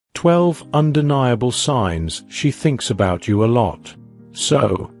12 undeniable signs she thinks about you a lot.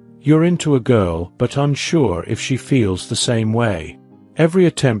 So, you're into a girl but unsure if she feels the same way. Every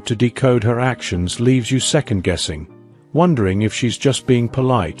attempt to decode her actions leaves you second-guessing, wondering if she's just being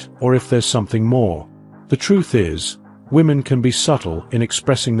polite or if there's something more. The truth is, women can be subtle in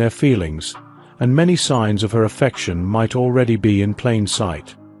expressing their feelings, and many signs of her affection might already be in plain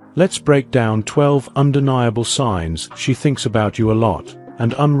sight. Let's break down 12 undeniable signs she thinks about you a lot,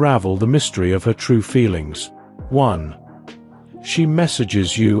 and unravel the mystery of her true feelings. 1. She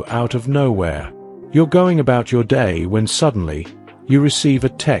messages you out of nowhere. You're going about your day when suddenly, you receive a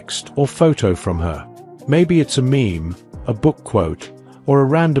text or photo from her. Maybe it's a meme, a book quote, or a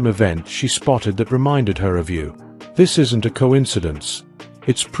random event she spotted that reminded her of you. This isn't a coincidence.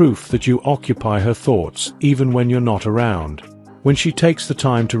 It's proof that you occupy her thoughts even when you're not around. When she takes the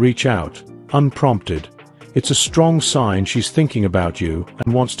time to reach out, unprompted, it's a strong sign she's thinking about you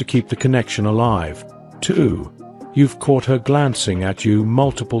and wants to keep the connection alive. 2. You've caught her glancing at you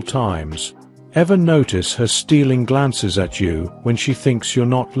multiple times. Ever notice her stealing glances at you when she thinks you're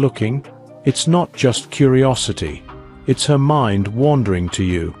not looking? It's not just curiosity. It's her mind wandering to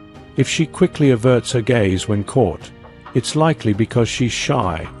you. If she quickly averts her gaze when caught, it's likely because she's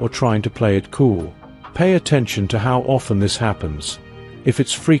shy or trying to play it cool. Pay attention to how often this happens. If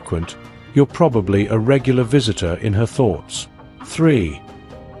it's frequent, you're probably a regular visitor in her thoughts. 3.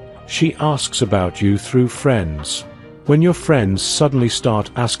 She asks about you through friends. When your friends suddenly start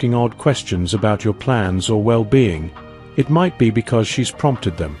asking odd questions about your plans or well-being, it might be because she's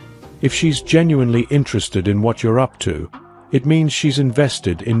prompted them. If she's genuinely interested in what you're up to, it means she's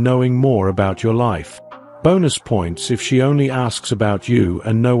invested in knowing more about your life. Bonus points if she only asks about you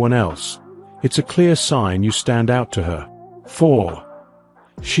and no one else. It's a clear sign you stand out to her. 4.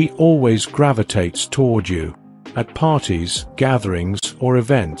 She always gravitates toward you. At parties, gatherings, or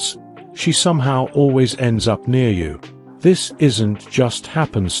events, she somehow always ends up near you. This isn't just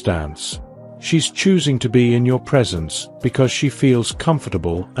happenstance. She's choosing to be in your presence because she feels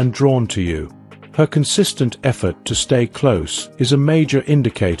comfortable and drawn to you. Her consistent effort to stay close is a major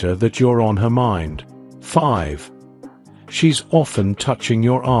indicator that you're on her mind. 5. She's often touching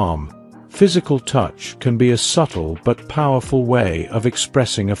your arm. Physical touch can be a subtle but powerful way of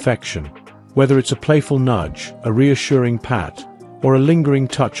expressing affection. Whether it's a playful nudge, a reassuring pat, or a lingering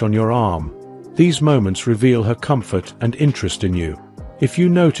touch on your arm, these moments reveal her comfort and interest in you. If you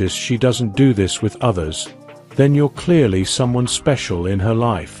notice she doesn't do this with others, then you're clearly someone special in her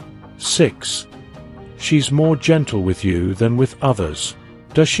life. 6. She's more gentle with you than with others.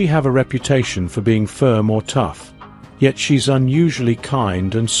 Does she have a reputation for being firm or tough, yet she's unusually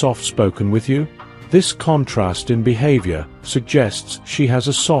kind and soft-spoken with you? This contrast in behavior suggests she has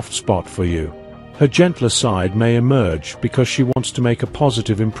a soft spot for you. Her gentler side may emerge because she wants to make a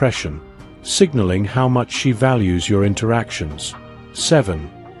positive impression, signaling how much she values your interactions. 7.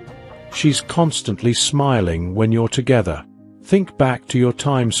 She's constantly smiling when you're together. Think back to your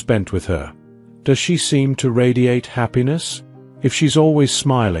time spent with her. Does she seem to radiate happiness? If she's always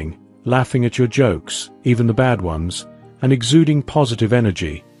smiling, laughing at your jokes, even the bad ones, and exuding positive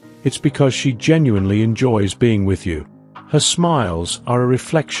energy, it's because she genuinely enjoys being with you. Her smiles are a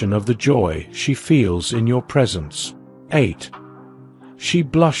reflection of the joy she feels in your presence. 8. She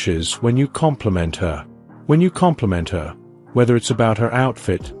blushes when you compliment her. When you compliment her, whether it's about her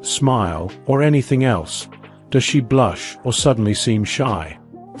outfit, smile, or anything else, does she blush or suddenly seem shy?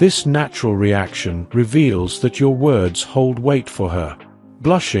 This natural reaction reveals that your words hold weight for her.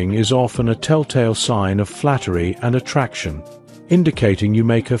 Blushing is often a telltale sign of flattery and attraction, indicating you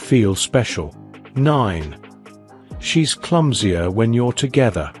make her feel special. 9. She's clumsier when you're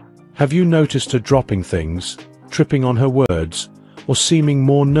together. Have you noticed her dropping things, tripping on her words, or seeming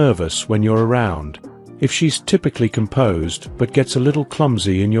more nervous when you're around? If she's typically composed but gets a little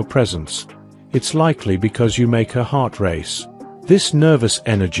clumsy in your presence, it's likely because you make her heart race. This nervous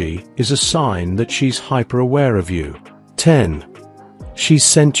energy is a sign that she's hyper-aware of you. 10. She's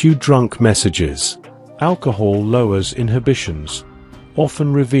sent you drunk messages. Alcohol lowers inhibitions,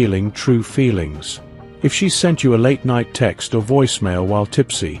 often revealing true feelings. If she's sent you a late-night text or voicemail while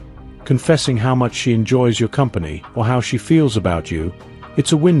tipsy, confessing how much she enjoys your company or how she feels about you,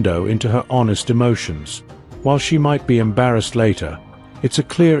 it's a window into her honest emotions. While she might be embarrassed later, it's a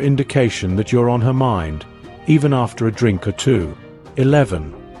clear indication that you're on her mind, even after a drink or two.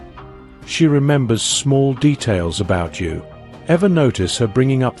 11. She remembers small details about you. Ever notice her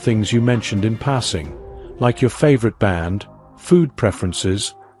bringing up things you mentioned in passing, like your favorite band, food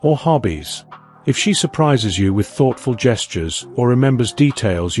preferences, or hobbies? If she surprises you with thoughtful gestures or remembers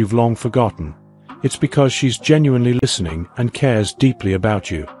details you've long forgotten, it's because she's genuinely listening and cares deeply about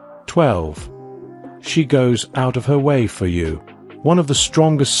you. 12. She goes out of her way for you. One of the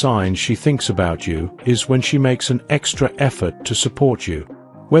strongest signs she thinks about you is when she makes an extra effort to support you.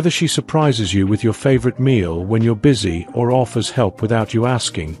 Whether she surprises you with your favorite meal when you're busy or offers help without you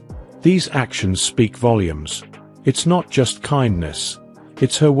asking, these actions speak volumes. It's not just kindness.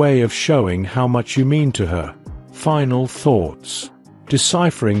 It's her way of showing how much you mean to her. Final thoughts.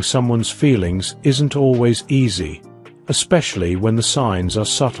 Deciphering someone's feelings isn't always easy, especially when the signs are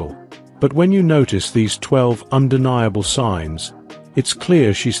subtle. But when you notice these 12 undeniable signs, it's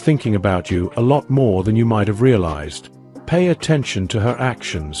clear she's thinking about you a lot more than you might have realized. Pay attention to her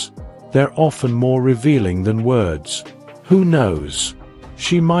actions. They're often more revealing than words. Who knows?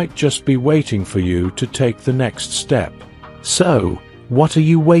 She might just be waiting for you to take the next step. So, what are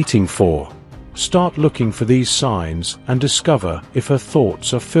you waiting for? Start looking for these signs and discover if her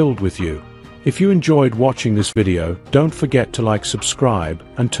thoughts are filled with you. If you enjoyed watching this video, don't forget to like, subscribe,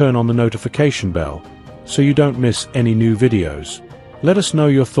 and turn on the notification bell so you don't miss any new videos. Let us know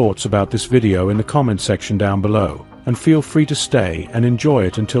your thoughts about this video in the comment section down below, and feel free to stay and enjoy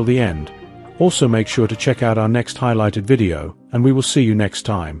it until the end. Also make sure to check out our next highlighted video, and we will see you next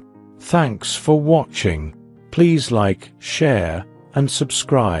time. Thanks for watching. Please like, share, and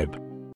subscribe.